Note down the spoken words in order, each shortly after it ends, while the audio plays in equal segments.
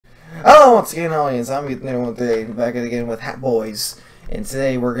Hello once again, audience. I'm Tattletail, back again with Hat Boys, and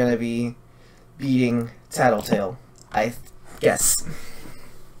today we're gonna be beating Tattletail. I guess.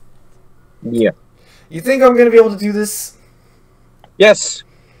 Yeah. You think I'm gonna be able to do this? Yes.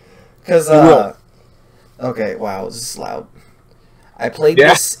 Cause okay, wow, this is loud. I played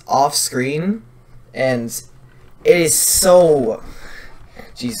this off screen, and it is so.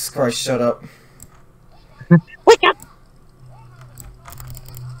 Jesus Christ! Shut up. Wake up.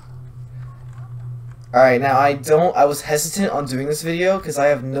 Alright, now I was hesitant on doing this video because I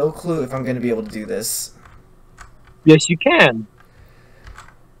have no clue if I'm going to be able to do this. Yes, you can.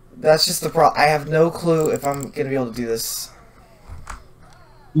 That's just the problem. I have no clue if I'm going to be able to do this.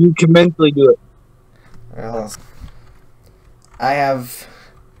 You can mentally do it. Alright, hold on. I have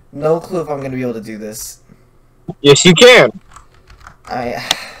no clue if I'm going to be able to do this. Yes, you can.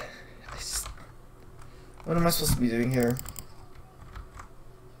 What am I supposed to be doing here?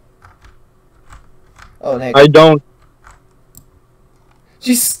 Oh, Nick. I don't.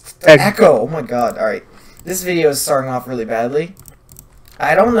 Jeez, the echo. Oh my god. Alright. This video is starting off really badly.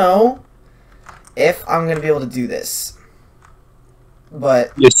 I don't know if I'm going to be able to do this.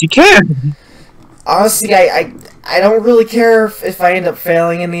 But yes, you can. Honestly, I don't really care if I end up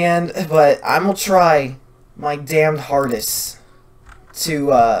failing in the end, but I'm going to try my damned hardest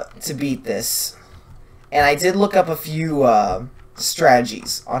to beat this. And I did look up a few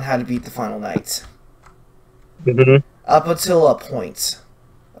strategies on how to beat the final night. Up until a point,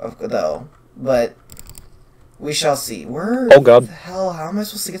 though. But we shall see. Where the hell? How am I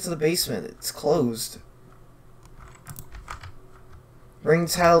supposed to get to the basement? It's closed. Bring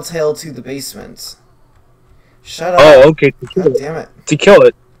Tattletail to the basement. Shut up. Oh, okay. God damn it. To kill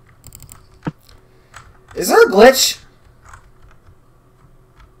it. Is there a glitch?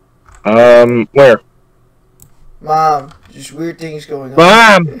 Where? Mom, just weird things going on.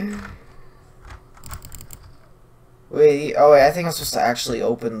 Mom! Wait, oh wait, I think I'm supposed to actually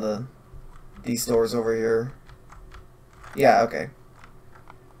open these doors over here. Yeah, okay.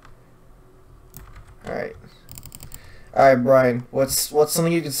 Alright. Alright, Brian, what's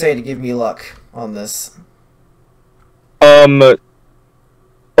something you could say to give me luck on this? Always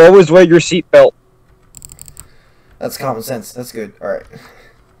wear your seatbelt. That's common sense, that's good. Alright.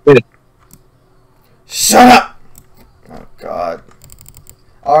 Yeah. Shut up! Oh god.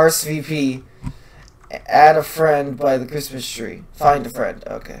 RSVP. Add a friend by the Christmas tree. Find a friend.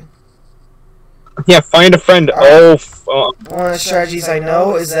 Okay. Yeah, find a friend. Right. One of the strategies I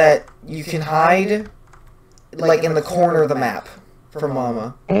know is that you can hide, like, in the corner of the map from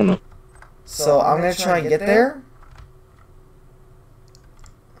Mama. Oh no. So I'm gonna try and get there.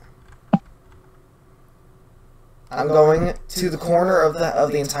 I'm going to the corner of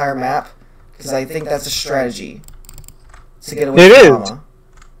the entire map because I think that's a strategy to get away from Mama.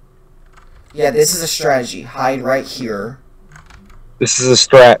 Yeah, this is a strategy. Hide right here. This is a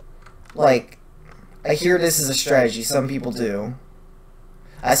strat. Like, I hear this is a strategy. Some people do.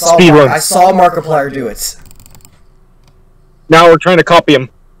 I saw Markiplier do it. Now we're trying to copy him.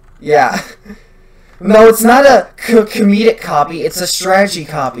 Yeah. No, it's not a comedic copy. It's a strategy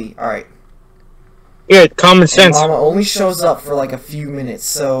copy. Alright. Yeah, common sense. Mama only shows up for like a few minutes,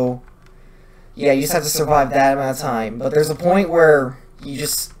 so... Yeah, you just have to survive that amount of time. But there's a point where you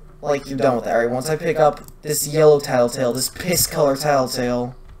just... Like, you're done with that. Alright, once I pick up this yellow Tattletail, this piss-color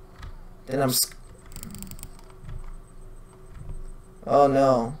Tattletail, then I'm... Oh,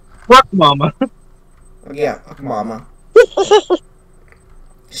 no. Fuck Mama. Oh, yeah, fuck Mama.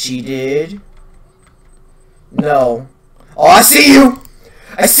 She did? No. Oh, I see you!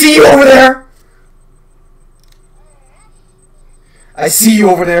 I see you over there! I see you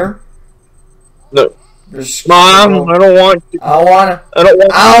over there! No. Mom, I don't want to. I wanna. I don't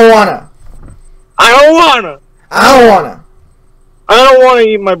want. I don't wanna. I don't wanna. I don't wanna. I don't wanna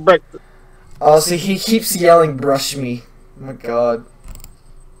eat my breakfast. Oh, see, he keeps yelling, "Brush me!" Oh my god.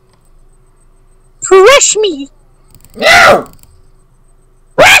 Brush me. No.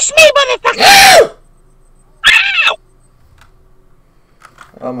 Brush me, motherfucker. No. Ow.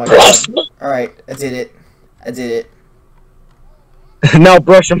 Oh my god. All right, I did it. I did it. Now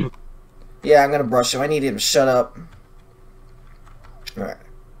brush him. Yeah, I'm gonna brush him. I need him to shut up. Alright.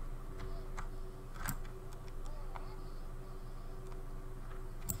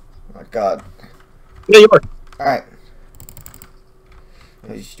 Oh my god. Yeah, you are. Alright.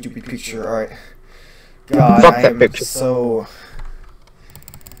 Oh, you stupid picture, alright. God, Fuck I that am picture. so...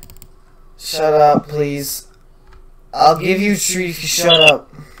 Shut up, please. I'll give you a treat if you shut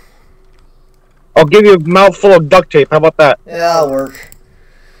up. I'll give you a mouthful of duct tape. How about that? Yeah, that'll work.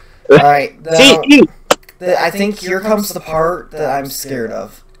 Alright, I think here comes the part that I'm scared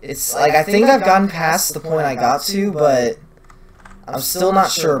of. It's like, I think I've gotten past the point I got to, but I'm still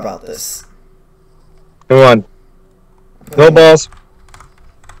not sure about this. Come on. No balls.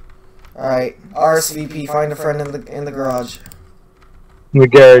 Alright, RSVP, find a friend in the garage. In the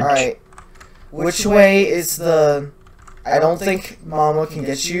garage. Alright. Which way is the... I don't think Mama can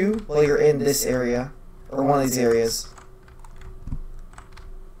get you while you're in this area. Or one of these areas.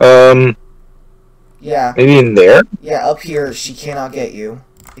 Yeah. Maybe in there? Yeah, up here, she cannot get you.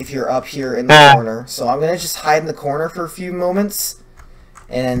 If you're up here in the corner. So I'm gonna just hide in the corner for a few moments.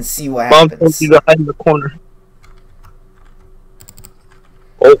 And then see what happens. Mom told you to hide in the corner.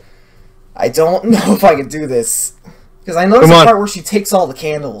 Oh. I don't know if I can do this. Because I noticed the part where she takes all the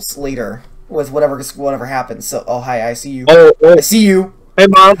candles later. With whatever happens. So, oh, hi, I see you. Oh. I see you. Hey,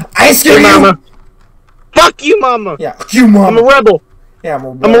 Mom. I scare you! Mama. Fuck you, Mama! Yeah, fuck you, Mom! I'm a rebel! Yeah, I'm a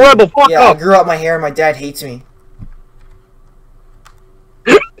rebel. I'm a rebel, fuck yeah, up! I grew out my hair and my dad hates me.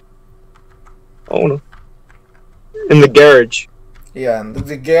 Oh, no. In the garage. Yeah, in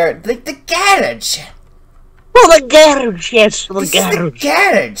the garage. The garage! Oh, the garage, yes, the This garage. is the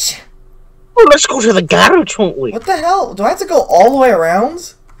garage! Oh, let's go to the garage, won't we? What the hell? Do I have to go all the way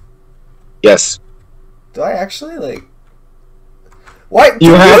around? Yes. Do I actually, like... Why?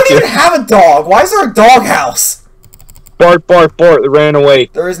 You don't even have a dog! Why is there a dog house? Bark, bark, bark, it ran away.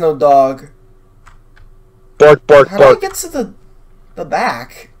 There is no dog. Bark, bark, How do I bark. get to the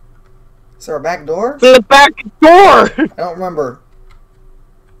back? Is there a back door? The back door! I don't remember.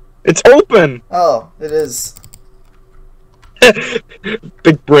 It's open! Oh, it is.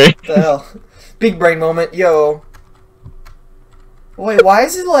 Big brain. What the hell? Big brain moment, yo. Wait, why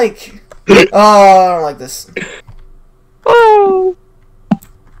is it like... Oh, I don't like this. Oh!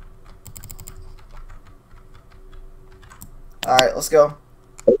 Alright, let's go.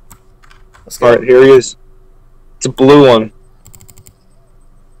 Let's go. Alright, here he is. It's a blue one.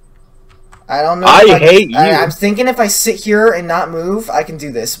 I don't know. I hate you. I'm thinking if I sit here and not move, I can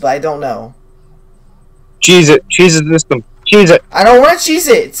do this, but I don't know. Cheese it. Cheese the system. Cheese it. I don't want to cheese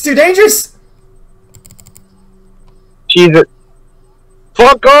it. It's too dangerous. Cheese it.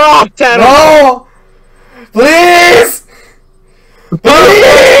 Fuck off, Tanner! No! Please! Please!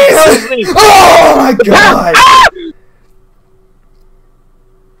 Oh my god!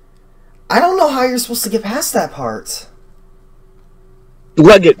 I don't know how you're supposed to get past that part.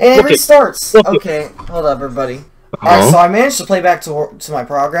 Leg it. And it Look restarts. Look Okay, hold up, everybody. Alright, so I managed to play back to my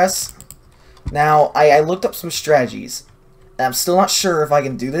progress. Now, I looked up some strategies. And I'm still not sure if I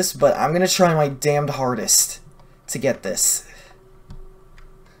can do this, but I'm gonna try my damned hardest to get this.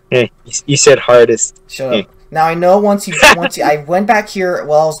 Hey, you said hardest. Shut up. Now I know once you I went back here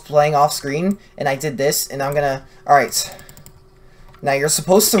while I was playing off screen and I did this and I'm gonna alright. Now you're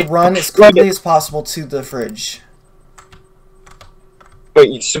supposed to run as quickly as possible to the fridge.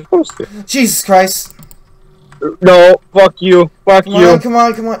 Wait, you're supposed to. Jesus Christ. No, fuck you. Fuck Come you. on, come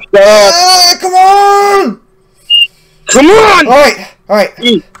on, come on. Ah, come on! Come on! Alright,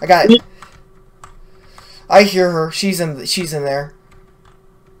 alright. I got it. I hear her. She's in there.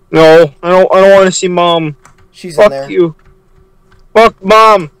 No, I don't want to see Mom. She's Fuck in there. you. Fuck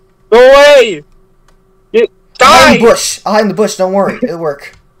Mom. Go away! Die! I'll hide in the bush. I'll hide in the bush, don't worry. It'll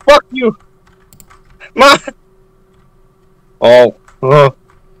work. Fuck you! Mom! Oh. No,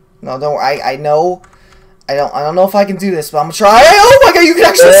 don't worry. I know. I don't know if I can do this, but I'm gonna try. Oh my god, you can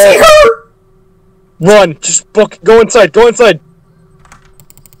actually see her! Run! Just go inside, go inside!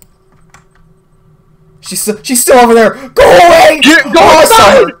 She's still over there. Go away!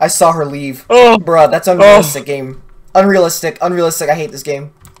 Go I saw her leave. Oh. Bruh, that's unrealistic game. Unrealistic. I hate this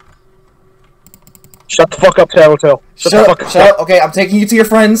game. Shut the fuck up, Tattletail. Shut the fuck up. Shut up. Okay, I'm taking you to your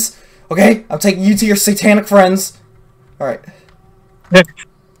friends. Okay? I'm taking you to your satanic friends. Alright.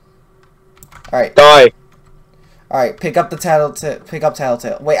 Alright. Die. Alright, pick up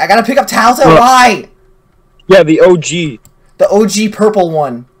Tattletail. Wait, I gotta pick up Tattletail? Why? Yeah, the OG. The OG purple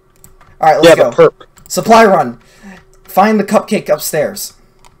one. Alright, let's go. The perp. Supply run. Find the cupcake upstairs.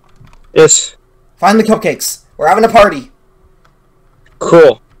 Yes. Find the cupcakes. We're having a party.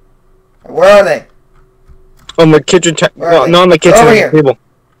 Cool. Where are they? On the kitchen not on the kitchen table.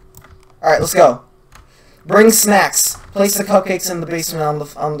 Alright, let's go. Bring snacks. Place the cupcakes in the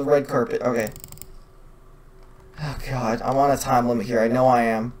basement on the red carpet. Okay. Oh god, I'm on a time limit here. I know I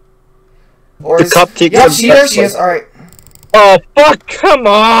am. Or the cupcakes. Yeah, she is. Alright. Oh fuck! Come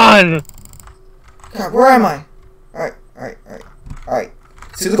on! God, where am I? Alright.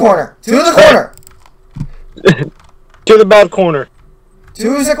 To the corner. To the corner. To the bad corner.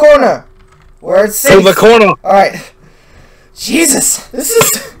 To the corner. Where it's safe. To the corner. Alright. Jesus, this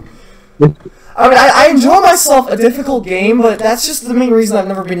is... I mean, I enjoy myself a difficult game, but that's just the main reason I've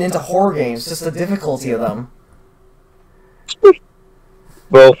never been into horror games, just the difficulty of them.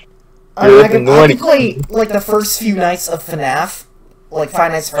 Well, I mean, I can play, like, the first few nights of FNAF, like,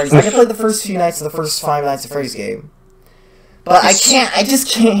 Five Nights at Freddy's. I can play the first few nights of the first Five Nights at Freddy's game. But I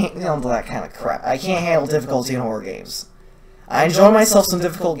just can't handle that kind of crap. I can't handle difficulty in horror games. I enjoy myself some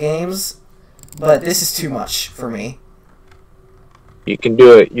difficult games, but this is too much for me. You can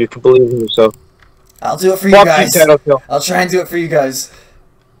do it. You can believe in yourself. I'll do it for you guys. I'll try and do it for you guys.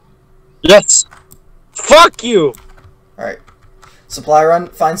 Yes. Fuck you. Alright. Supply run,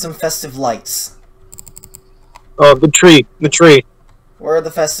 find some festive lights. Oh, the tree. The tree. Where are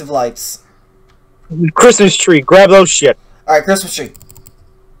the festive lights? Christmas tree. Grab those shit. Alright, Christmas tree.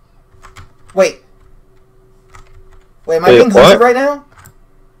 Wait. Wait, am I being hosted right now?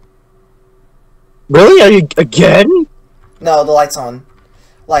 Really? Are you again? No, the light's on.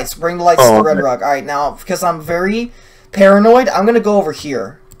 Lights. Bring the lights to the red rug. Alright, now, because I'm very paranoid, I'm gonna go over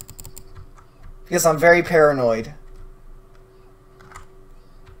here. Because I'm very paranoid.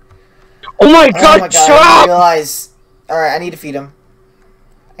 Oh my god, shut up! I realize. Alright, I need to feed him.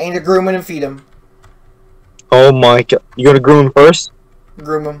 I need to groom him and feed him. Oh my god. You gonna groom him first?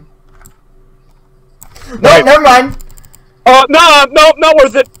 Groom him. No, never mind! Oh, no, not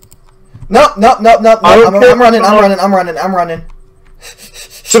worth it! No. I'm running.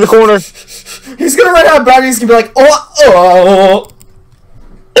 To the corner. He's gonna run out of batteries. He's gonna be like, oh.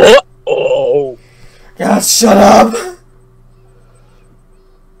 God, shut up.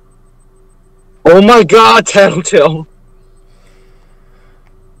 Oh my god, Tattletail.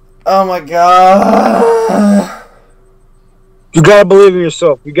 Oh my god. You gotta believe in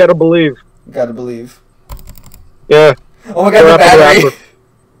yourself. You gotta believe. Gotta believe. Yeah. Oh my god, the battery.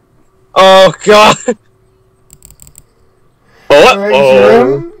 Oh god.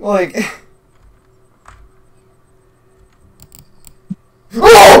 Oh. Like.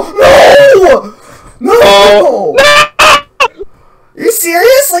 Oh no! No! Are you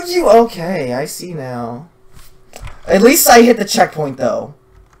serious? Like you? Okay, I see now. At least I hit the checkpoint though.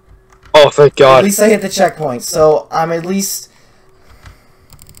 Oh, thank God. At least I hit the checkpoint, so I'm at least.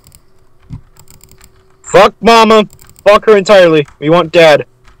 Fuck Mama. Fuck her entirely. We want Dad.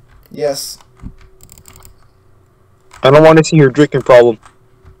 Yes. I don't want to see your drinking problem.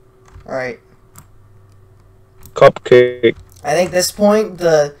 Alright. Cupcake. I think at this point,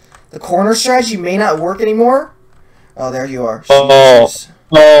 the corner strategy may not work anymore. Oh, there you are. Oh,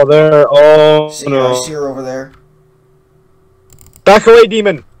 there. Oh, no. I see her over there. Back away,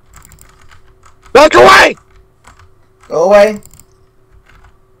 demon. Back away! Go away.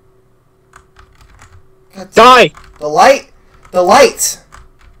 God, die! The light! The light!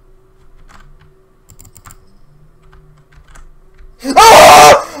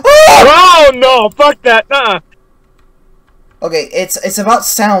 Oh! Oh no! Fuck that! Nah. Okay, it's about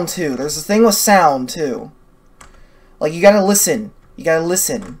sound too. There's a thing with sound too. Like you gotta listen. You gotta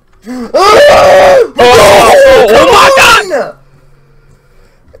listen. Oh my god!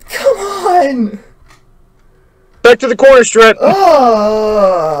 Come on! Back to the corner, Strat.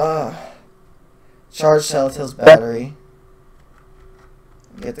 Charge Tattletail's battery.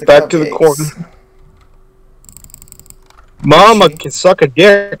 Get the back to the corner. Mama can suck a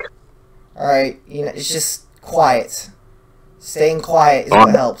dick. Alright, you know, it's just quiet. Staying quiet is what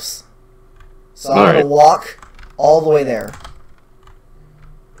helps. So I'm gonna walk all the way there.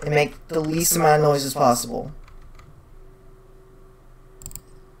 And make the least amount of noise as possible.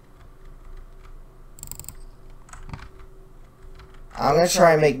 I'm gonna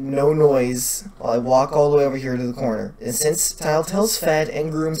try and make no noise while I walk all the way over here to the corner. And since Tattletail's fed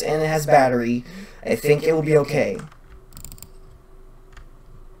and groomed and it has battery, I think it will be okay.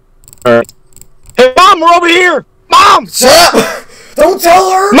 Alright. Hey, Mom, we're over here! Mom! Shut up! Don't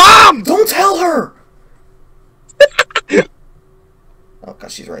tell her! Mom! Don't tell her! Oh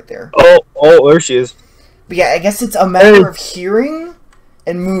god, she's right there. Oh, there she is. But yeah, I guess it's a matter of hearing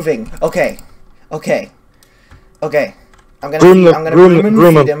and moving. Okay. I'm gonna groom him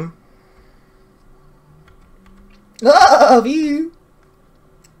and feed him. Love you!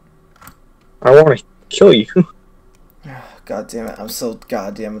 I wanna kill you. God damn it, I'm so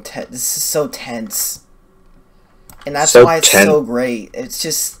goddamn tense. This is so tense. And that's why it's so great. It's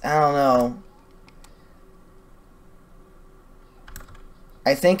just, I don't know.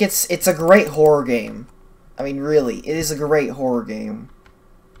 I think it's a great horror game. I mean, really, it is a great horror game.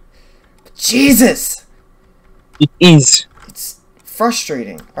 But Jesus! It is. It's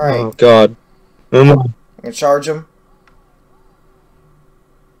frustrating. Alright. Oh, God. I'm gonna charge him.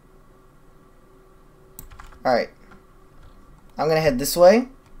 Alright. I'm gonna head this way.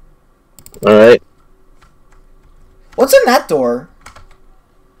 Alright. What's in that door?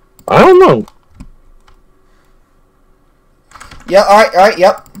 I don't know. Yeah, alright,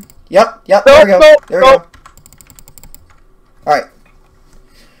 yep. Yep, No, there we go. no, There we no. go. Alright.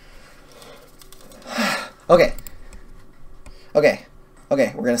 Okay.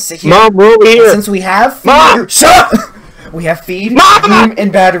 Okay, we're gonna sit here. Mom, we're over here. Since we have feed, Mom! Shut up! We have feed, Mom! room,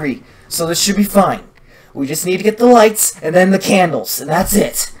 and battery, so this should be fine. We just need to get the lights and then the candles, and that's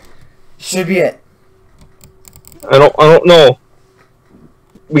it. Should be it. I don't know.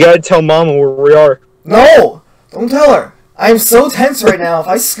 We gotta tell Mama where we are. No! Don't tell her. I am so tense right now. If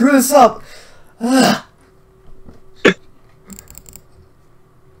I screw this up... Ugh.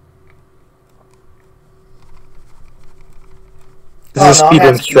 This is a speed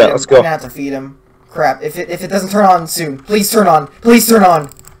run strat. Let's go. I'm gonna have to feed him. Crap. If it doesn't turn on soon, please turn on. Please turn on.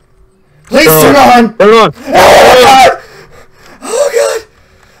 Please turn on. Turn on. Oh god! Oh god!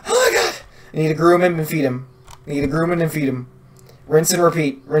 Oh god! I need to groom him and feed him. I need to groom him and feed him. Rinse and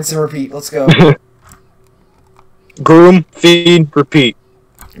repeat. Rinse and repeat. Let's go. Groom, feed, repeat.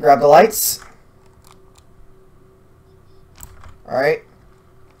 Grab the lights. Alright.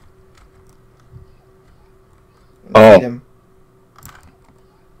 Oh. Feed him.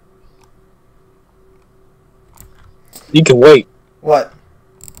 You can wait. What?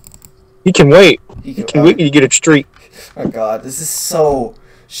 You can wait. You You can wait till you get a treat. Oh god, this is so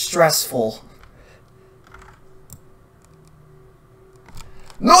stressful.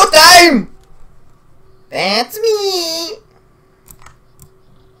 No time! That's me!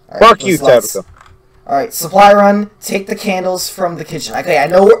 Fuck you, Tabitha. Alright, supply run. Take the candles from the kitchen. Okay, I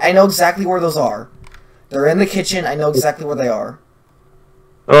know exactly where those are. They're in the kitchen. I know exactly where they are.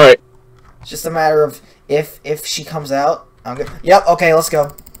 Alright. It's just a matter of if she comes out. I'm good. Yep. Okay, let's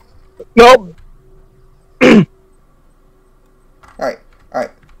go. Nope. Alright.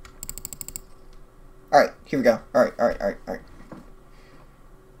 Alright. Alright. Here we go. Alright.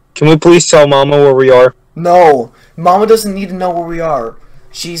 Can we please tell Mama where we are? No, Mama doesn't need to know where we are.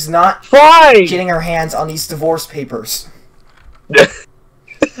 She's not Fine. getting her hands on these divorce papers.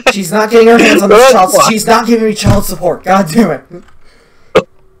 She's not getting her hands on this child. She's not giving me child support. God damn it. Are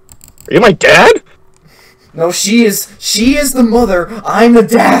you my dad? No, she is the mother. I'm the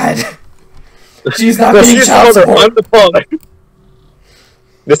dad. She's not No, getting she's child the mother. support. I'm the father.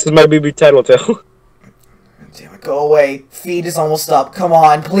 This is my baby Tattletail. Damn it, go away. Feed is almost up. Come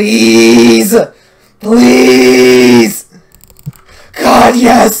on, please. Please. God,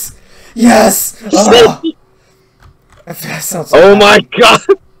 yes. Yes. That sounds so Oh my god.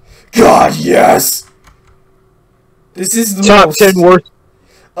 God, yes. This is the Top most... 10 worst.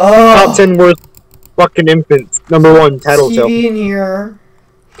 Top 10 worst fucking infants. Number 1, Tattletail. TV in here.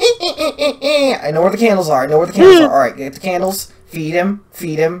 I know where the candles are. Alright, get the candles. Feed him.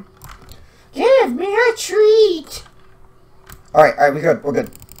 Give me a treat. Alright, we're good.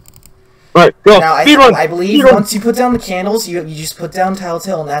 Alright, go. Now, I believe once you put down the candles, you just put down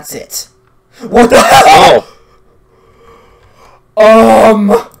Tattletail and that's it. What the hell?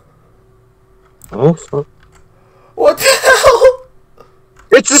 Oh, fuck. What the hell?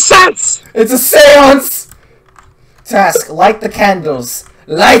 It's a seance! It's a seance! Task, light the candles.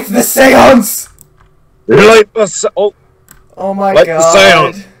 Light the seance! Light the Oh my light god.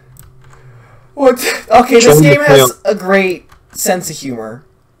 the seance. What? Okay, Show this me the game has seance. a great sense of humor.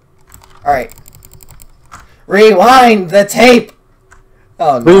 Alright. Rewind the tape!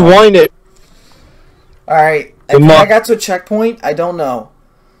 Oh no. Rewind it. Alright. I think I got to a checkpoint? I don't know.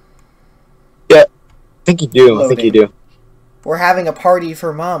 Yeah. I think you do. Loading. I think you do. We're having a party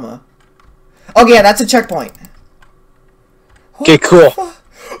for Mama. Oh yeah, that's a checkpoint. Okay, cool.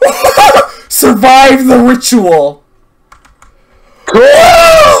 Survive the ritual!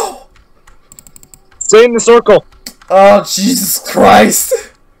 Cool! Stay in the circle. Oh, Jesus Christ!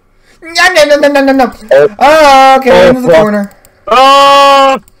 No. Oh. Oh, okay, we're into the fuck. corner.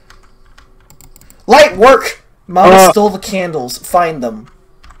 Light work! Mama stole the candles. Find them.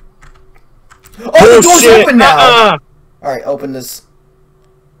 Oh, the door's open now! Alright, open this.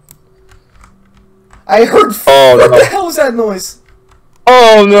 I heard... Oh, what no. the hell was that noise?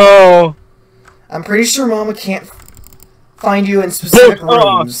 Oh no! I'm pretty sure Mama can't find you in specific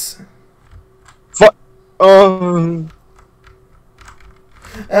rooms.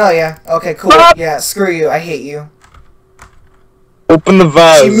 Oh yeah. Okay, cool. Yeah, screw you. I hate you. Open the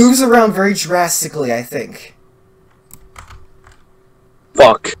vase. She moves around very drastically, I think.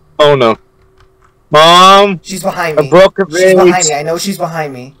 Fuck. Oh no. Mom! She's behind me. I broke a vase. She's behind me. I know she's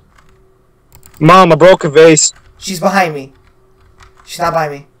behind me. Mom, I broke a vase. She's behind me. She's not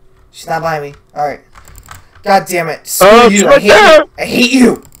behind me. She's not behind me. Alright. God damn it. Screw you. Right there. I hate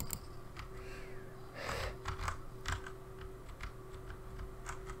you.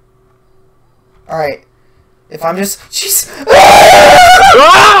 Alright. If I'm just... Jeez!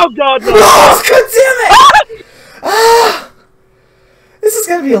 Oh, God, no! Oh, God damn it! This is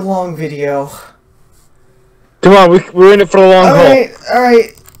gonna be a long video. Come on, we're in it for the long haul.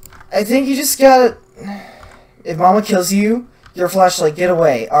 Alright. I think you just gotta... If Mama kills you, your flashlight, get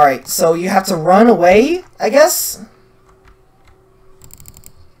away. Alright, so you have to run away, I guess?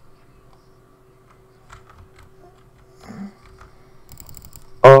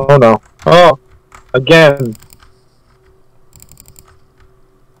 Oh, no. Oh, again.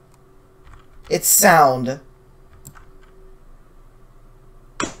 It's sound.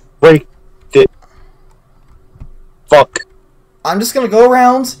 Break it. Fuck. I'm just gonna go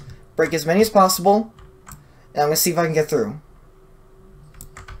around, break as many as possible, and I'm gonna see if I can get through.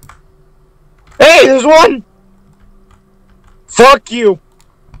 Hey, there's one! Fuck you!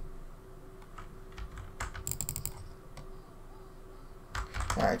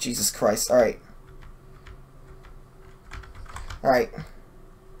 Alright, Jesus Christ. Alright. Alright.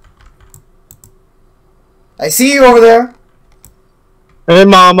 I see you over there! Hey,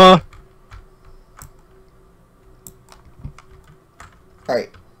 Mama. Alright.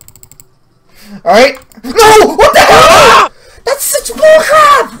 Alright! No! What the hell?! That's such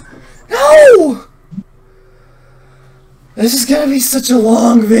bullcrap! No! This is gonna be such a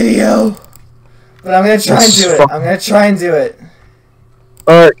long video. But I'm gonna try and do it. I'm gonna try and do it.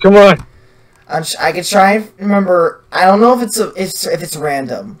 Alright, come on. I can try and remember. I don't know if it's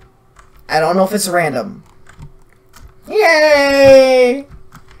random. I don't know if it's random. Yay!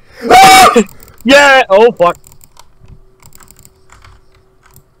 Ah! Yeah! Oh, fuck.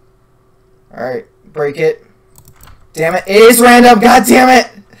 Alright, break it. Damn it, it is random, god damn it!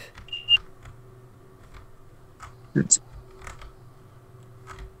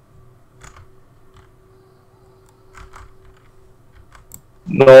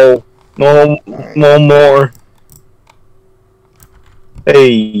 No. No, right. No more.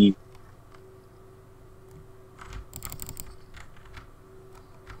 Hey.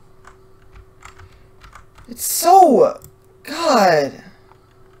 It's so... God.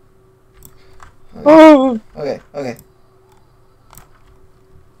 Oh. Okay, okay.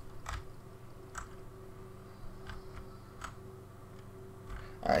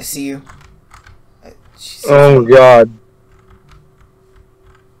 Alright, I see you. Oh, God.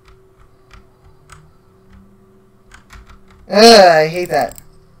 I hate that.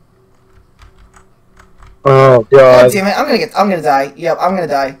 Oh, God. God damn it, I'm gonna die. Yep, I'm gonna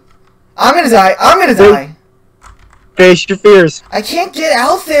die. I'm gonna die. I'm gonna die. Face your fears. I can't get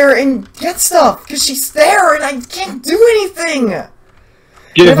out there and get stuff because she's there and I can't do anything.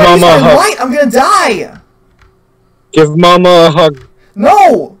 Give Mama a hug. Light, I'm gonna die. Give Mama a hug.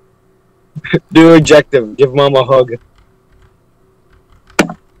 No. Do objective. Give Mama a hug.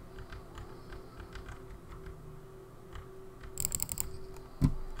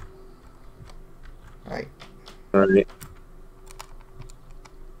 Alright. Alright.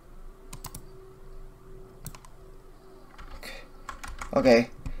 Okay.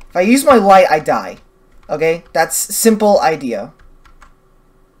 If I use my light, I die. Okay? That's simple idea.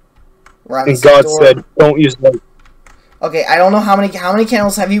 And God said, don't use light. Okay, I don't know how many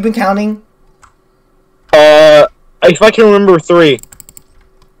candles have you been counting? If I can remember 3.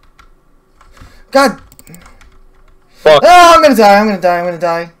 God. Fuck. Oh, I'm gonna die, I'm gonna die, I'm gonna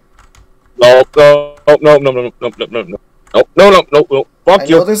die. No, no, no, no, no, no, no, no, no. No, no, no, no, no. Fuck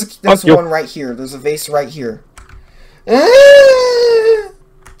you. There's one right here. There's a vase right here.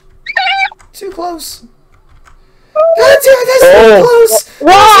 Too close. God damn it, that's so close!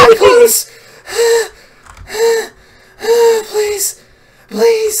 Why? That's so close! Please.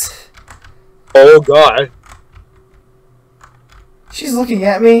 Please. Oh, God. She's looking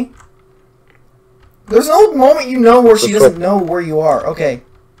at me. There's no moment you know where she doesn't know where you are. Okay.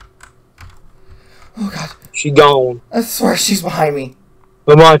 Oh, God. She gone. I swear she's behind me.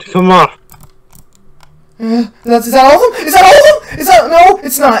 Come on, come on. Is that all of them? Is that all of them? Is that... No,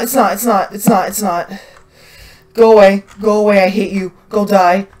 it's not. It's not. It's not. It's not. It's not. Go away. Go away. I hate you. Go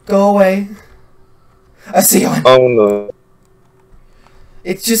die. Go away. I see you. Oh, no.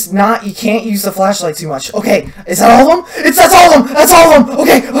 It's just not... You can't use the flashlight too much. Okay. Is that all of them? That's all of them. That's all of them.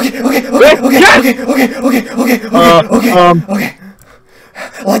 Okay. Okay. Okay. Okay. Okay. Okay. Okay. Okay. Okay. Okay. Okay.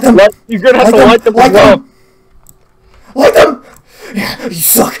 Light them. You're gonna have to light them as well. Light them. Yeah, you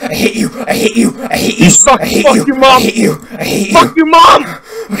suck. I hate you. I hate you. I hate you. You suck. I hate Fuck you. your mom. I hate you. I hate you. Fuck your mom.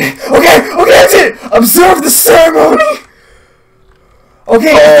 Okay. Okay. Okay. That's it. Observe the ceremony.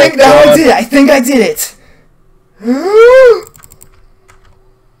 Okay. I think now I did it. I think I did it.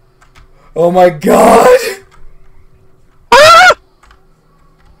 Oh my God. Ah!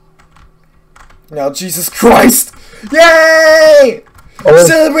 No, Jesus Christ! Yay! Oh.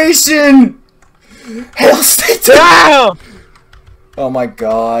 Celebration! Hail State! Ah! Oh my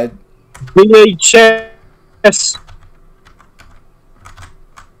god. VHS.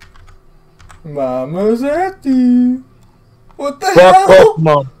 Mama's empty. What the Fuck hell? off,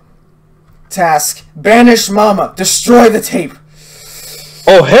 Mom. Task. Banish Mama. Destroy the tape.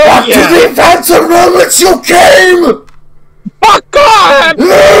 Oh, hell Back yeah! to the phantom moments you came! Fuck off!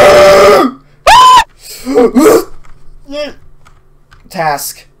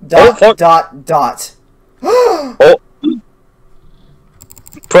 Task. Oh, fuck. Dot. Oh.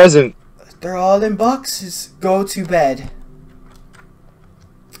 Present. They're all in boxes. Go to bed.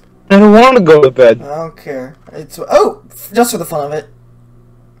 I don't want to go to bed. I don't care. It's just for the fun of it.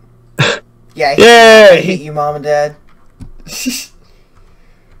 Yeah. Yay! I hate you, Mom and Dad.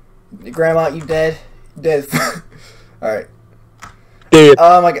 Grandma, you dead? Dead. Alright. Dude.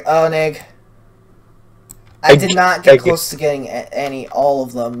 Oh my god. Oh, an egg. I did not get close to getting all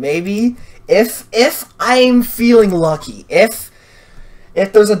of them. Maybe if I'm feeling lucky, if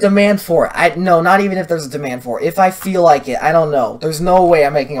there's a demand for it. No, not even if there's a demand for it. If I feel like it, I don't know. There's no way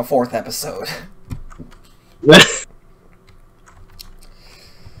I'm making a 4th episode.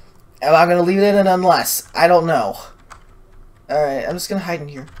 And I'm gonna leave it in unless. I don't know. Alright, I'm just gonna hide in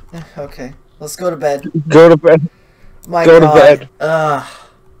here. Okay. Let's go to bed. Go to bed. My Go god. to bed.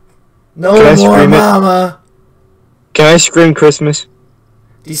 No Can I more scream it? Mama. Can I scream Christmas?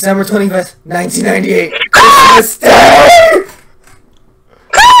 December 25th, 1998. Christmas Day!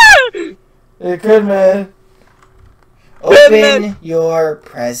 It could, man. Open your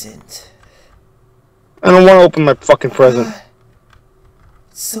present. I don't want to open my fucking present.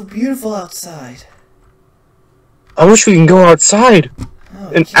 It's so beautiful outside. I wish we can go outside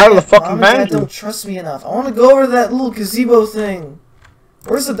Oh, and I out of the can't. fucking Mom and Dad mansion. don't trust me enough. I want to go over to that little gazebo thing.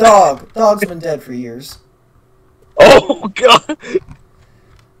 Where's the dog? Dog's been dead for years. Oh god,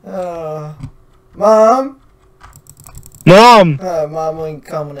 Mom. Mom. Mom ain't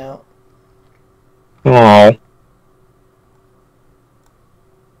coming out. Oh.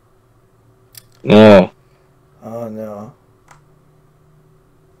 Oh. Oh no.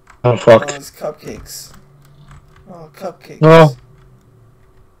 Oh Oh, fuck. it's cupcakes. Oh, cupcakes. Oh.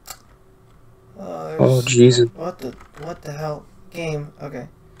 Oh, Oh Jesus. What the hell? Game. Okay.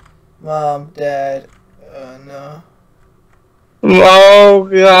 Mom, Dad. No. Oh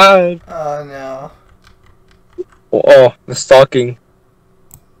god. Oh no. Oh, the stocking.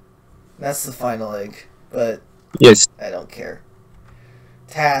 That's the final egg, but Yes. I don't care.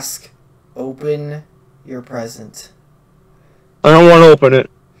 Task. Open your present. I don't want to open it.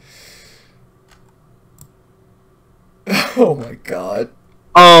 Oh my god.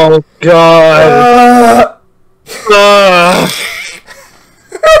 Oh god.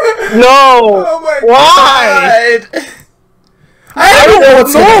 No. Oh my Why? god. I don't know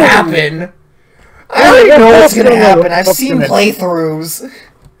what's gonna happen. I already know what's gonna happen. I've seen playthroughs.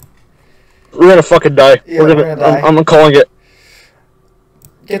 We're gonna fucking die. Yeah, we're gonna die. I'm calling it.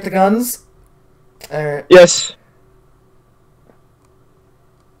 Get the guns. Alright. Yes.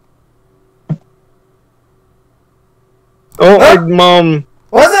 Oh, my mom.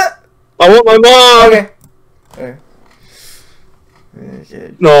 What's that? I want my mom. Okay.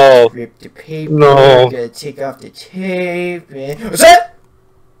 No. Rip the paper. No. Gotta take off the tape. What's that?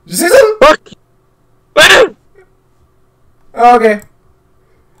 Did you see something? Fuck. Ah! Oh, okay.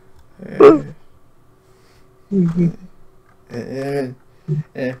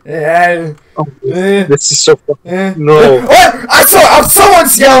 This is so fucking. No. What? I saw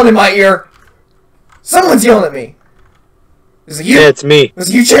someone's yelling in my ear. Someone's yelling at me. Is it you? Yeah, it's me. Was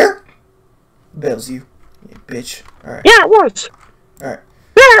it you, Chair? Bet it was you. You bitch. Alright. Yeah, it was. Alright.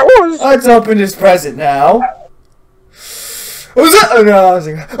 Yeah, it was. Let's open this present now. What was that? Oh no, I was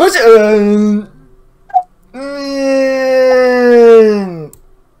like, what's it?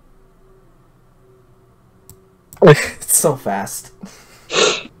 It's so fast.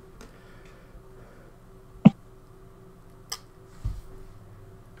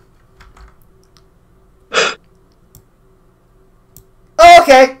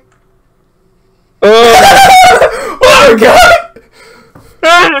 Okay. Oh my god!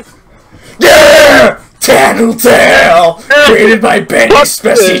 Yeah! Tattletail! Created by Benny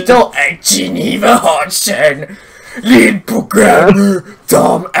Specito and Geneva Hodgson. Lead programmer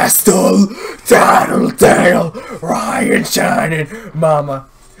Tom Astle. Tattletail. Ryan Shannon. Mama.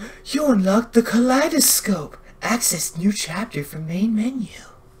 You unlocked the kaleidoscope. Access new chapter from main menu.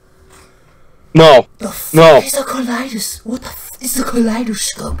 No. The f No. is a kaleidoscope? What the f is a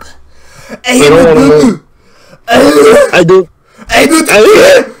kaleidoscope? I don't want to know. I don't.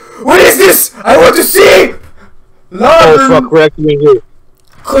 What is this? I want fuck we're actually gonna do?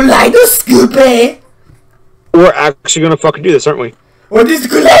 Kaleidoscope! We're actually gonna fucking do this, aren't we? What is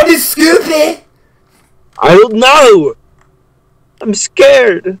kaleidoscope? I don't know! I'm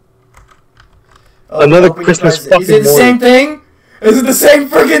scared! Oh, Another open your Christmas present. fucking Is it the morning. same thing? Is it the same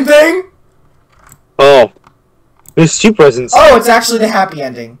freaking thing? Oh. There's 2 presents. Oh, it's actually the happy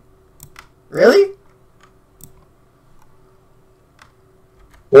ending. Really?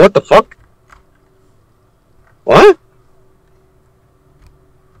 What the fuck? What?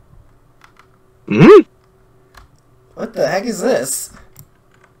 Hmm? What the heck is this?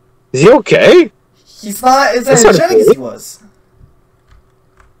 Is he okay? He's not as That's not energetic as good. he was.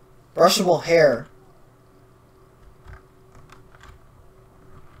 Brushable hair.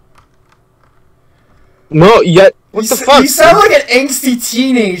 No, yet. What the fuck? You sound like an angsty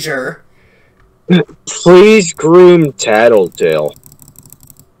teenager. Please groom Tattletail.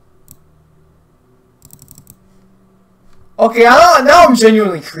 Okay, now I'm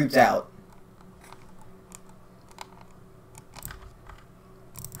genuinely creeped out.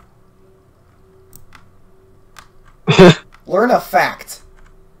 Learn a fact.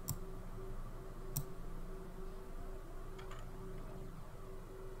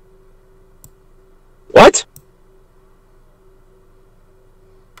 What?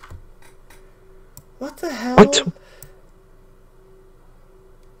 What the hell? What?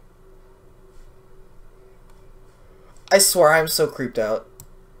 I swear I'm so creeped out.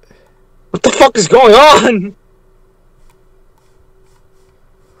 What the fuck is going on?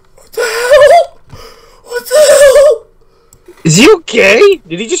 What the hell? What the hell? Is he okay?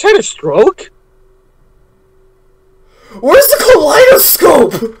 Did he just have a stroke? Where's the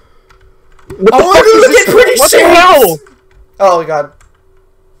kaleidoscope? What I the want fuck to is look this? at pretty What the shapes. hell? Oh god.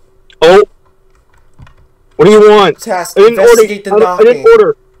 Oh. What do you want? Task. I didn't Investigate the order. knocking. I didn't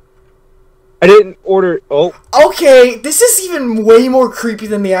order. I didn't order. Oh. Okay, this is even way more creepy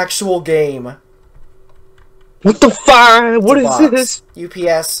than the actual game. What the fuck? What It's a is box. this?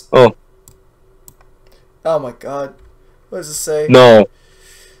 UPS. Oh. Oh my god. What does it say? No.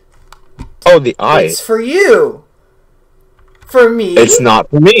 Oh, the eye. It's for you. For me. It's not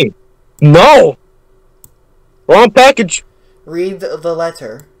for me. No. Wrong package. Read the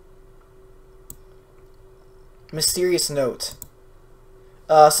letter. Mysterious note.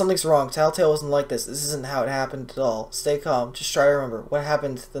 Something's wrong. Tattletail wasn't like this. This isn't how it happened at all. Stay calm. Just try to remember what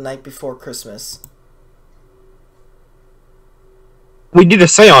happened the night before Christmas. We did a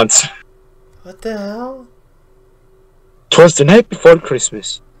seance. What the hell? 'Twas the night before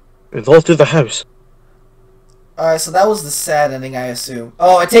Christmas. And all through the house. Alright, so that was the sad ending, I assume.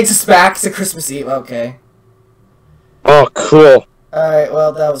 Oh, it takes us back to Christmas Eve. Okay. Oh, cool. Alright,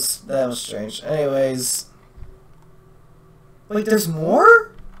 well, that was strange. Anyways. Wait, there's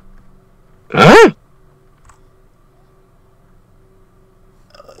more? Huh?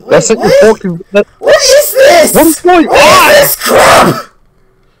 Wait, That's like what? important. What is this? What is going What is on? this crap?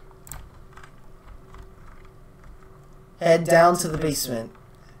 Head down to the basement.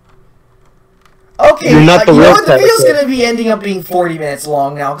 Okay, You're not the you know real what? The video's Tattletail. gonna be ending up being 40 minutes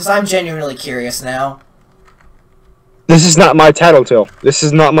long now, because I'm genuinely curious now. This is not my Tattletail. This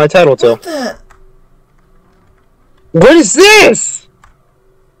is not my Tattletail. What the? What is this?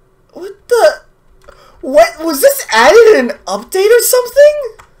 What the? What? Was this added in an update or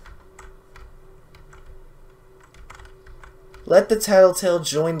something? Let the Tattletail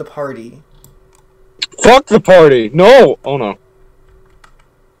join the party. Fuck the party. No. Oh no.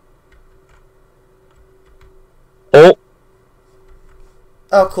 Oh.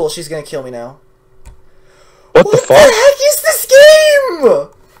 Oh, cool. She's gonna kill me now. What the What the fuck? heck is this game?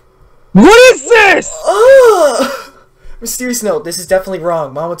 What is this? Ugh! Mysterious note. This is definitely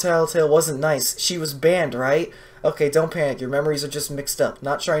wrong. Mama Tattletail wasn't nice. She was banned, right? Okay, don't panic. Your memories are just mixed up.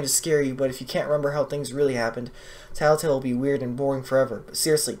 Not trying to scare you, but if you can't remember how things really happened, Tattletail will be weird and boring forever. But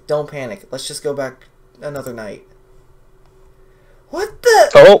seriously, don't panic. Let's just go back another night. What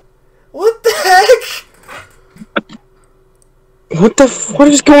the? Oh. What the heck? What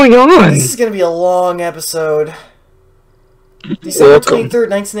is going on? This is gonna be a long episode. December 23rd,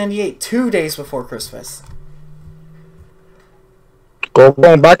 1998. 2 days before Christmas.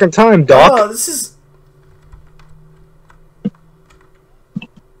 Going back in time, Doc. Oh, this is...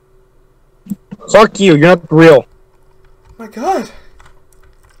 Fuck you. You're not real. Oh my god.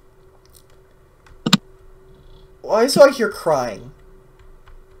 Why do I hear crying?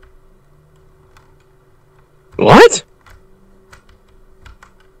 What?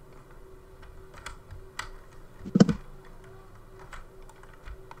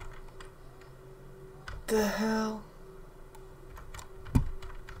 The hell?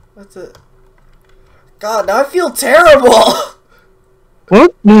 What's it? God, now I feel terrible!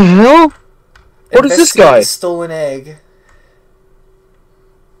 What the hell? What is this guy? Stolen egg.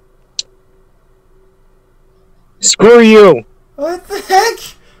 Screw you! What the heck?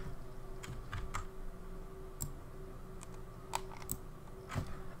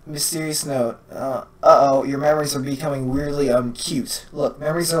 Mysterious note. Uh-oh, your memories are becoming weirdly, cute. Look,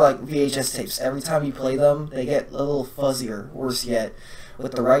 memories are like VHS tapes. Every time you play them, they get a little fuzzier. Worse yet,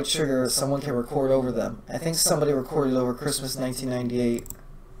 with the right trigger, someone can record over them. I think somebody recorded over Christmas 1998.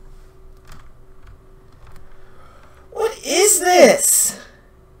 What is this?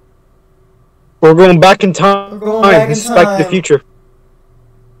 We're going back in time. We're going back in time. Back to the future.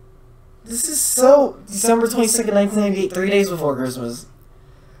 This is so... December 22nd, 1998, 3 days before Christmas.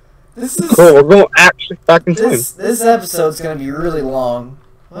 This is... Cool, we're going actually back in time. This episode's gonna be really long.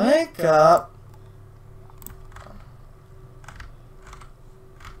 Wake up.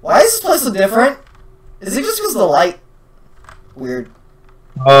 Why is this place so different? Is it just because of the light? Weird.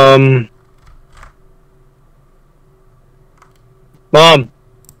 Mom. Mom!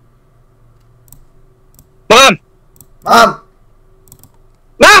 Mom!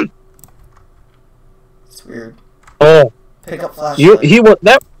 Mom! It's weird. Oh. Pick up flashlight. He was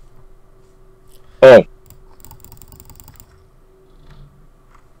that. Oh.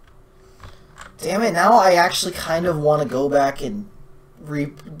 Damn it, now I actually kind of want to go back and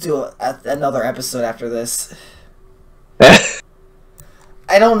do another episode after this.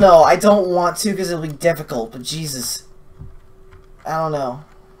 I don't know. I don't want to because it'll be difficult, but Jesus. I don't know.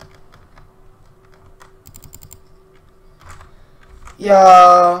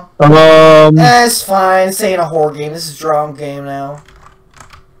 Yeah. It's fine. This ain't a horror game. This is a drama game now.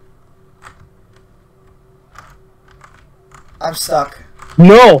 I'm stuck.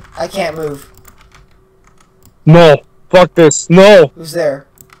 No. I can't move. No. Fuck this. No. Who's there?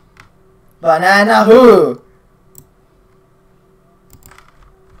 Banana who?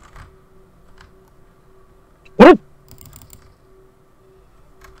 What?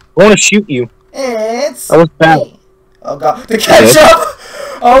 I want to shoot you. It's that was bad. me. Oh god, the ketchup!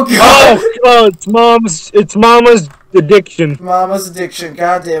 Oh god! Oh, it's Mama's addiction. Mama's addiction.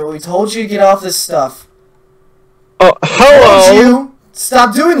 God damn it! We told you to get off this stuff. Oh, hello. Told you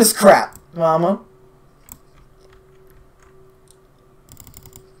stop doing this crap, Mama.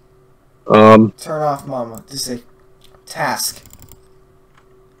 Turn off, Mama. Just say task.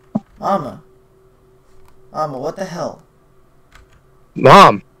 Mama. Mama, what the hell?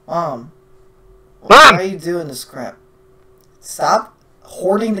 Mom. Mom. Mom! Why are you doing this crap? Stop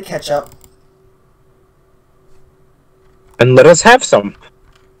hoarding the ketchup. And let us have some.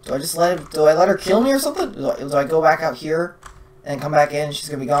 Do I just do I let her kill me or something? Do I go back out here and come back in and she's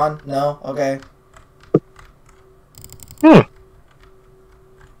gonna be gone? No? Okay.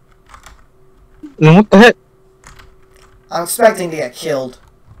 No, what the heck? I'm expecting to get killed.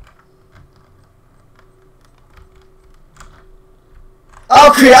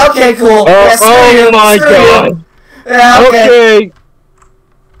 Okay, cool. Yeah, oh my god. You. Yeah, okay.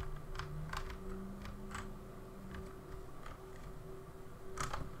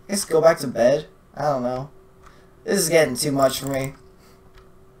 I guess go back to bed? I don't know. This is getting too much for me.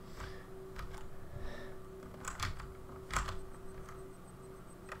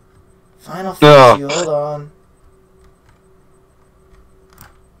 Fine, I'll fix you. Hold on.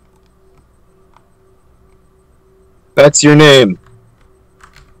 That's your name.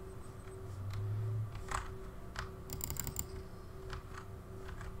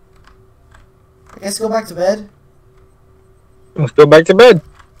 I guess go back to bed. Let's go back to bed.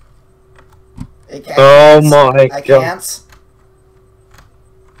 Oh my god. I can't.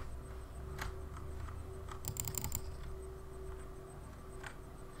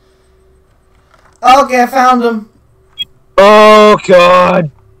 Okay, I found him. Oh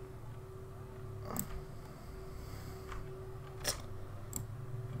god.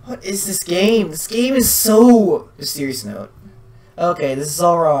 What is this game? This game is so... Mysterious note. Okay, this is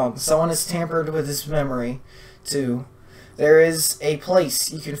all wrong. Someone has tampered with his memory, too. There is a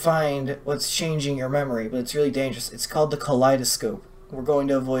place you can find what's changing your memory, but it's really dangerous. It's called the kaleidoscope. We're going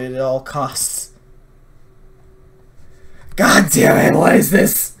to avoid it at all costs. God damn it, what is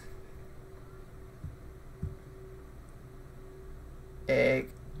this? Hey,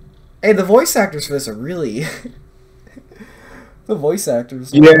 the voice actors for this are really... the voice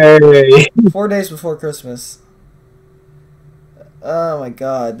actors. Yay! 4 days before Christmas. Oh my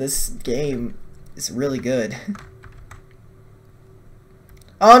god, this game is really good.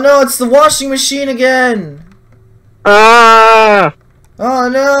 Oh no, it's the washing machine again! Ah! Oh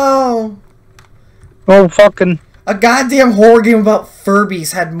no! Oh fucking... A goddamn horror game about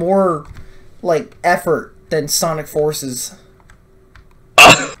Furbies had more like effort than Sonic Forces.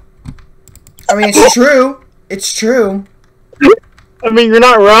 I mean, it's true. It's true. I mean, you're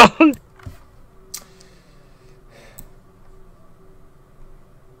not wrong.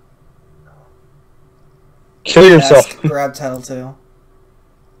 Kill yourself. Task, grab Tattletail.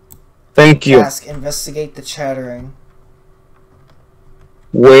 Thank you. Task, investigate the chattering.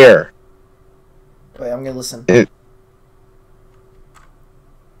 Where? Wait, I'm gonna listen.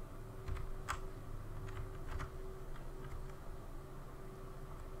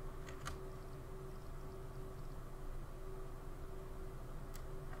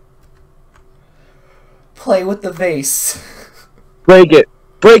 Play with the vase. Break it.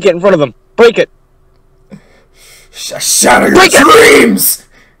 Break it in front of them. Break it. Shatter your dreams!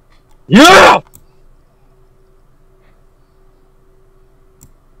 Yeah!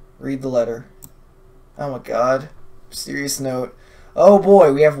 Read the letter. Oh my god. Serious note. Oh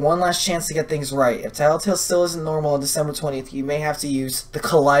boy, we have one last chance to get things right. If Tattletail still isn't normal on December 20th, you may have to use the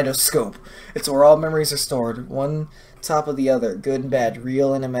kaleidoscope. It's where all memories are stored, one top of the other, good and bad,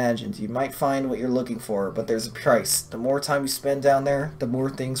 real and imagined. You might find what you're looking for, but there's a price. The more time you spend down there, the more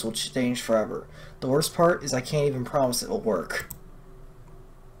things will change forever. The worst part is I can't even promise it will work.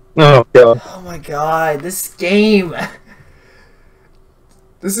 Oh god. Oh my god, this game!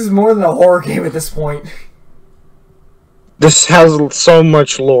 This is more than a horror game at this point. This has so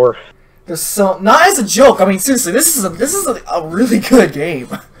much lore. There's so not as a joke. I mean, seriously, this is a really good game,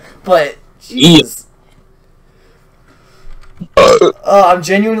 but Jesus. I'm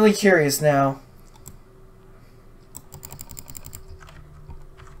genuinely curious now.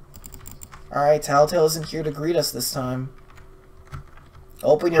 All right, Tattletail isn't here to greet us this time.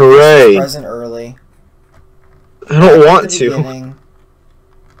 Open your Christmas present early. I don't want to.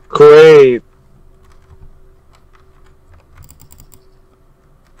 Great.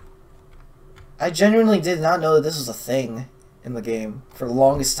 I genuinely did not know that this was a thing in the game for the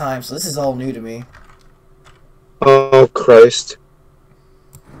longest time, so this is all new to me. Oh, Christ.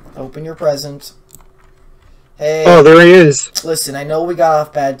 Open your present. Hey. Oh, there he is. Listen, I know we got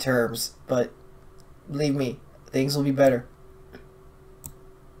off bad terms, but believe me, things will be better.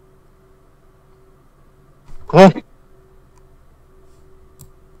 Oh.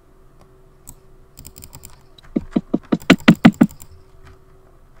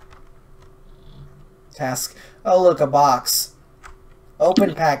 Task. Oh, look, a box.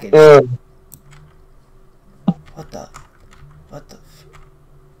 Open package. What the? What the?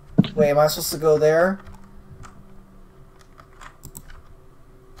 Wait, am I supposed to go there?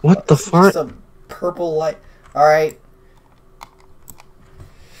 What the fuck? Just a purple light. Alright.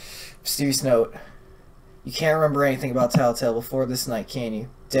 Serious note. You can't remember anything about Tattletail before this night, can you?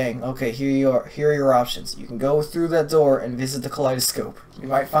 Dang. Okay, here you are. Here are your options. You can go through that door and visit the kaleidoscope. You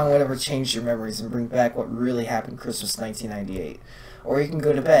might find whatever changed your memories and bring back what really happened Christmas 1998. Or you can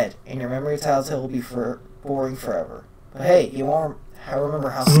go to bed, and your memory of Tattletail will be boring forever. But hey, you won't remember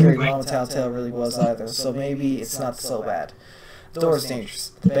how scary Mama Tattletail really was either, so maybe it's not so bad. The door is dangerous.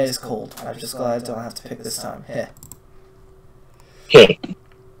 The bed is cold. I'm just glad I don't have to pick this time. Heh. Hey.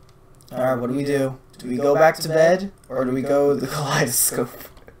 Alright, what do we do? Do we go back to bed, or do we go to the kaleidoscope?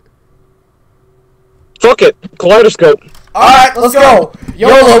 Fuck it! Kaleidoscope! Alright, let's go!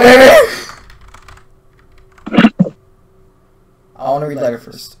 YOLO, baby! I want to read the letter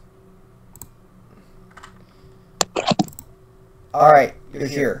first. Alright, you're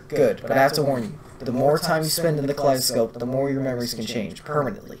here. Good, but I have to warn you. The more time you spend in the kaleidoscope, the more your memories can change,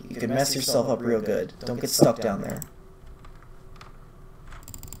 permanently. You can mess yourself up real good. Don't get stuck down there.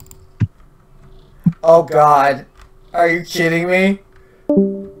 Oh god. Are you kidding me?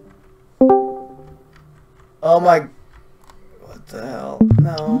 Oh my... What the hell?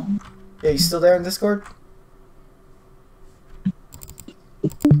 No. Yeah, you still there in Discord?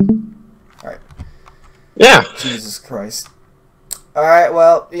 Alright. Yeah. Jesus Christ. Alright,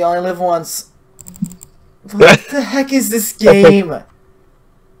 well, you only live once. What the heck is this game?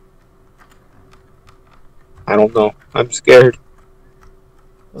 I don't know. I'm scared.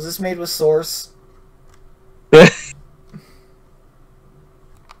 Was this made with Source? This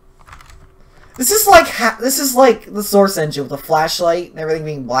is like the Source engine with a flashlight and everything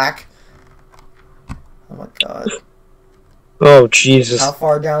being black. Oh my god. Oh Jesus. How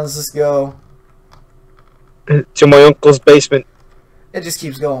far down does this go? To my uncle's basement. It just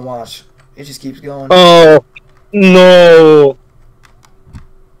keeps going, watch. It just keeps going. Oh no.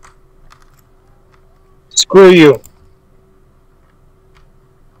 Screw you.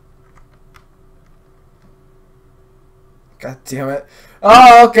 God damn it.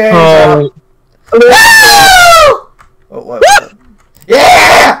 Oh, okay. Oh. What?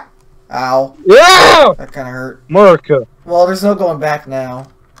 Yeah! Ow. Yeah! That kind of hurt. America. Well, there's no going back now.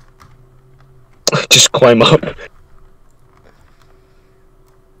 Just climb up.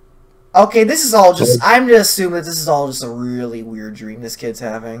 Okay, this is all just... I'm gonna assume that this is all just a really weird dream this kid's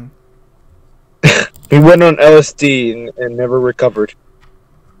having. He went on LSD and never recovered.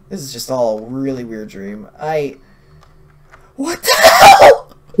 This is just all a really weird dream. What the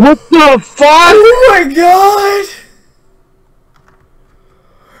hell?! What the fuck?! Oh my god!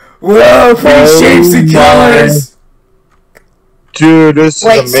 Whoa, pretty shapes and colors! Dude, this is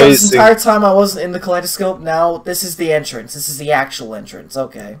amazing. So this entire time I wasn't in the kaleidoscope, now this is the entrance. This is the actual entrance,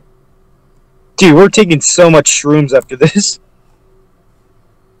 okay. Dude, we're taking so much shrooms after this.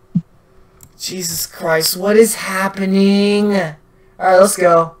 Jesus Christ, what is happening? Alright, let's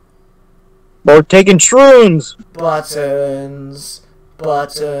go. We're taking shrooms! Buttons.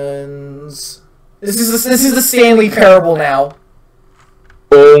 Buttons. This is the Stanley Parable now.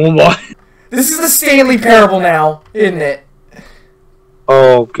 Oh my... This is the Stanley Parable now, isn't it?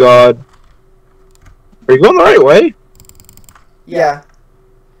 Oh god. Are you going the right way? Yeah.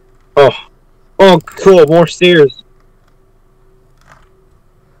 Oh. Oh, cool, more stairs.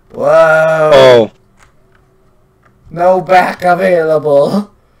 Whoa. Oh. No back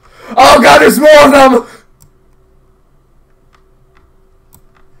available. Oh god, there's more of them!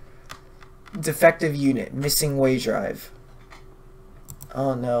 Defective unit. Missing way drive.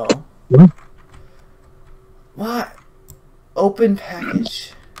 Oh no. What? What? Open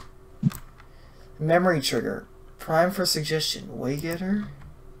package. Memory trigger. Prime for suggestion. Way getter?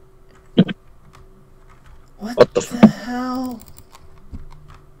 What the hell?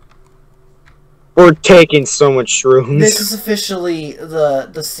 We're taking so much shrooms. This is officially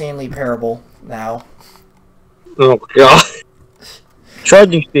the Stanley Parable now. Oh god.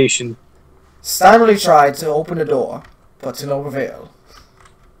 Charging station. Stanley tried to open the door, but to no avail.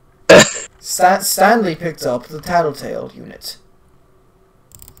 Stanley picked up the Tattletail unit.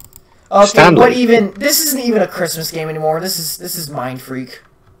 Okay, Stanley. what even? This isn't even a Christmas game anymore. This is Mind Freak.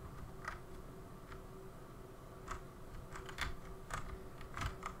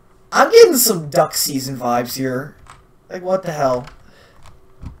 I'm getting some duck season vibes here. Like, what the hell?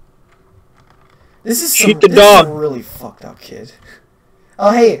 This is Shoot the dog. Is a really fucked up kid.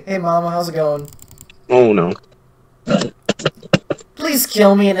 Oh, hey, mama, how's it going? Oh no. Please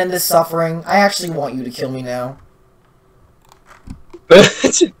kill me and end this suffering. I actually want you to kill me now.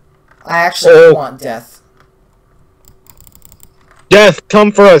 I actually want death. Death,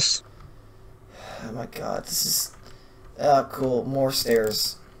 come for us. Oh my god, this is... Oh, cool. More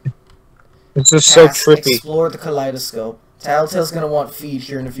stairs. This is so trippy. Explore the kaleidoscope. Tattletail's gonna want feed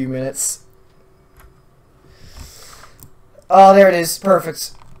here in a few minutes. Oh, there it is.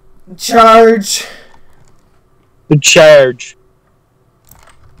 Perfect. Charge! The charge.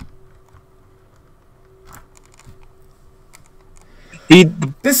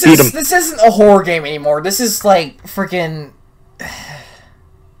 This isn't a horror game anymore. This is like freaking...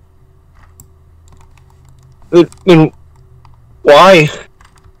 Then why?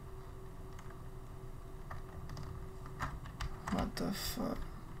 What the fuck?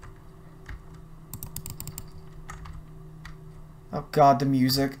 Oh god, the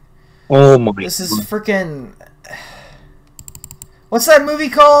music. Oh my god. This is freaking... What's that movie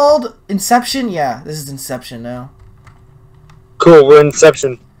called? Inception? Yeah, this is Inception now. Cool, we're in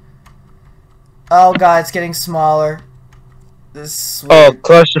Inception. Oh god, it's getting smaller. This is Oh, weird.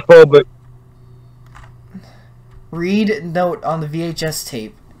 claustrophobic. Read note on the VHS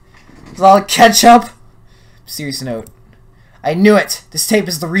tape. It's all ketchup. Serious note. I knew it! This tape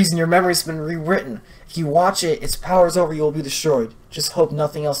is the reason your memory's been rewritten. If you watch it, its power's over, you'll be destroyed. Just hope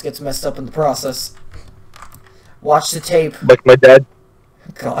nothing else gets messed up in the process. Watch the tape. Like my dad.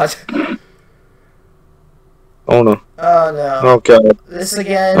 God. Oh no. Oh no. Oh god. This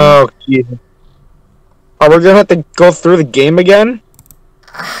again. Oh Jesus. Oh, we're gonna have to go through the game again?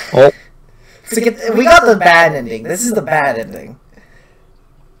 Oh. We got the bad ending. This is the bad ending.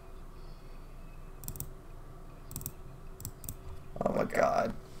 Oh my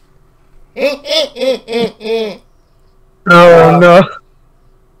god. Oh no.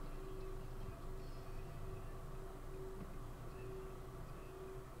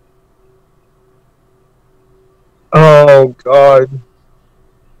 Oh god.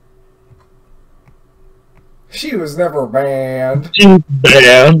 She was never banned. She's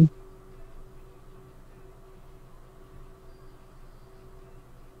banned.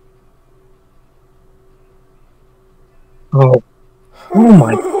 Oh. Oh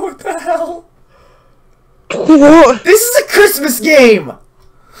my. What the hell? What? This is a Christmas game!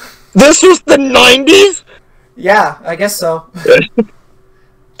 This was the 90s? Yeah, I guess so.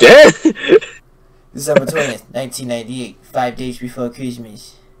 Dead? December 20th, 1998. 5 days before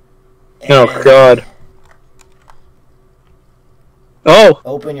Christmas. Oh, God. Oh!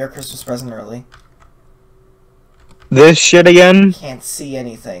 Open your Christmas present early. This shit again? Can't see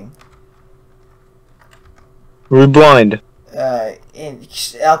anything. We're blind. Okay,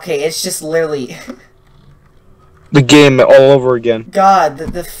 it's just literally... The game all over again. God,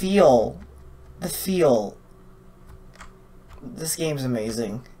 the feel. The feel. This game's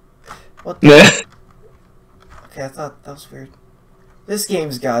amazing. What the... Okay, I thought that was weird. This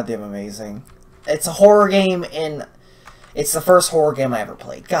game's goddamn amazing. It's a horror game, and it's the first horror game I ever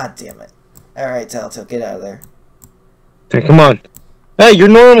played. God damn it. Alright, Tattletail, get out of there. Hey, come on. Hey, you're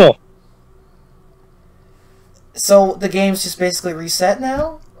normal. So, the game's just basically reset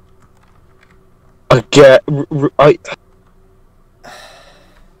now? Again,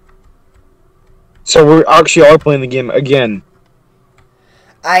 So we actually are playing the game again.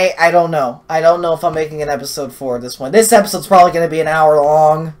 I don't know. I don't know if I'm making an episode for this one. This episode's probably going to be an hour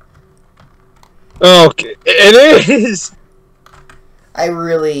long. Okay, it is. I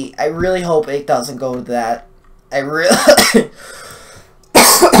really hope it doesn't go to that. I really...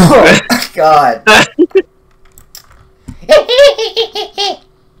 Oh, God.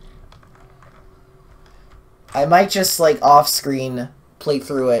 I might just, like, off-screen play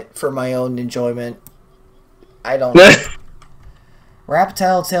through it for my own enjoyment. I don't know. Wrap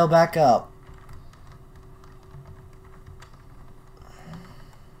Tattletail back up.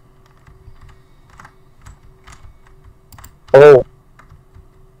 Oh.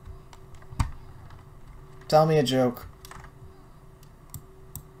 Tell me a joke.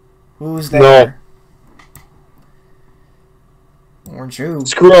 Who's there? No. Or you.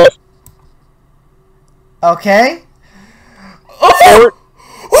 Screw up. Okay. Oh!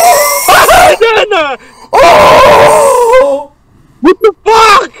 Oh! What the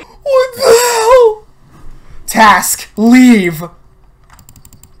fuck? What the hell? Task, leave.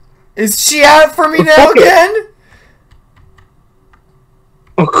 Is she out for me now again?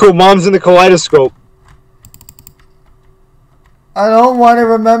 Oh, cool. Mom's in the kaleidoscope. I don't want to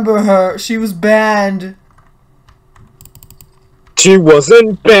remember her. She was banned. She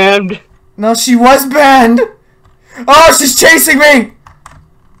wasn't banned. No, she was banned. Oh, she's chasing me.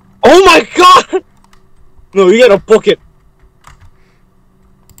 Oh my God! No, you gotta book it.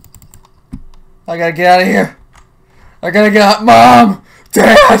 I gotta get out of here. I gotta get out. Mom!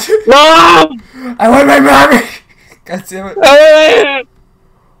 Dad! Mom! I want my mommy! God damn it.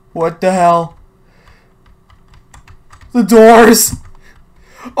 What the hell? The doors!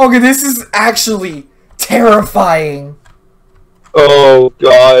 Okay, this is actually terrifying. Oh,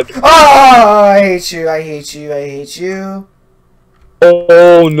 God. Oh, I hate you, I hate you, I hate you.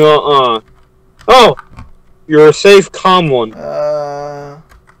 Oh, no. Oh! You're a safe, calm one.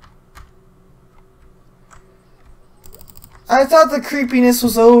 I thought the creepiness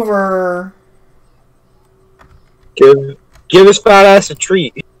was over. Give this fat ass a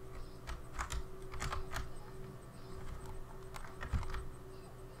treat.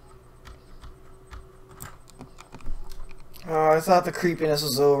 Oh, I thought the creepiness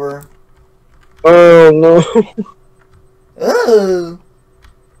was over. Oh, no. Oh.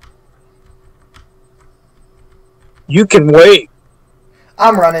 You can wait.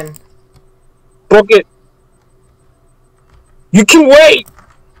 I'm running. Book it. You can wait.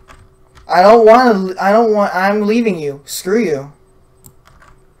 I'm leaving you. Screw you.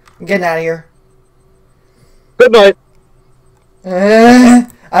 I'm getting out of here. Good night.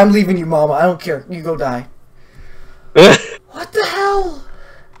 I'm leaving you, Mama. I don't care. You go die. What the hell?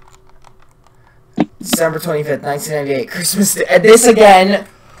 December 25th, 1998. Christmas Day. This again.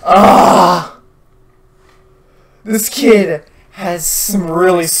 Ah. This kid has some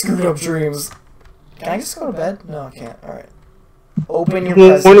really screwed up dreams. Can I just go to bed? No, I can't. Alright. Open your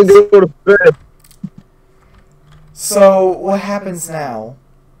presents. I want to go to bed. So, what happens now?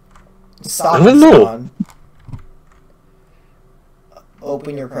 Stop I don't know. on.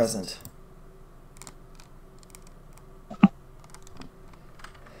 Open your present.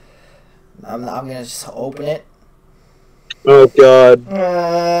 I'm gonna just open it. Oh, God.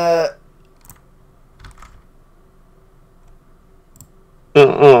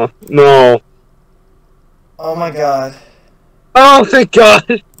 No. Oh my God. Oh, thank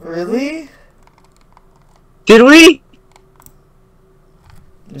God. Really? Did we?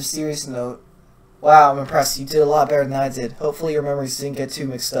 Mysterious note. Wow, I'm impressed. You did a lot better than I did. Hopefully your memories didn't get too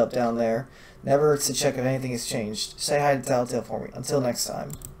mixed up down there. Never hurts to check if anything has changed. Say hi to Tattletail for me. Until next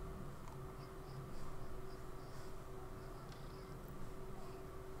time.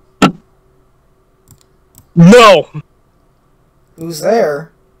 No. Who's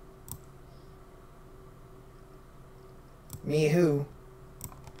there? Me who?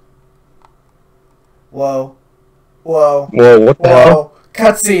 Whoa. Whoa. Whoa, what the hell? Whoa.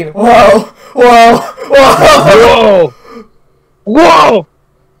 Cutscene. Whoa. Whoa. Whoa. Whoa! Whoa!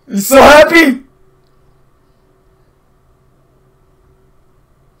 You so happy?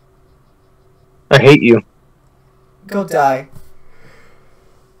 I hate you. Go die.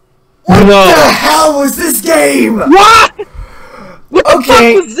 What the hell was this game? What? What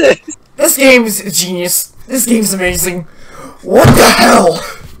Okay. the fuck was this? This game is genius. This game's amazing. What the hell?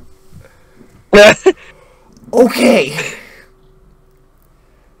 Okay.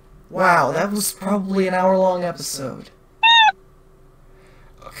 Wow, that was probably an hour-long episode.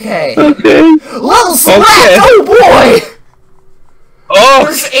 Okay. Okay. Level select! Oh boy! Oh!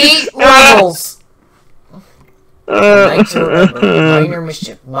 There's 8 levels! Night to remember, minor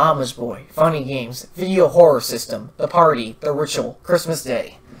mischief, mama's boy, funny games, video horror system, the party, the ritual, Christmas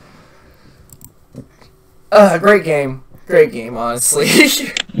Day. Great game. Great game, honestly.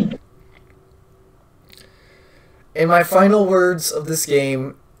 In my final words of this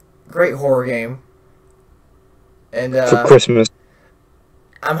game, great horror game. And For Christmas.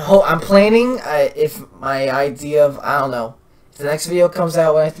 I'm planning if my idea of I don't know if the next video comes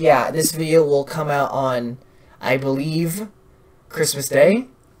out with this video will come out on I believe Christmas Day.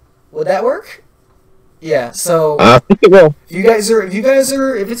 Would that work? Yeah. So I think it will.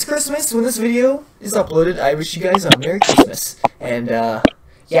 if it's Christmas when this video is uploaded, I wish you guys a Merry Christmas. And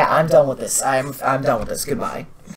yeah, I'm done with this. I'm done with this. Goodbye.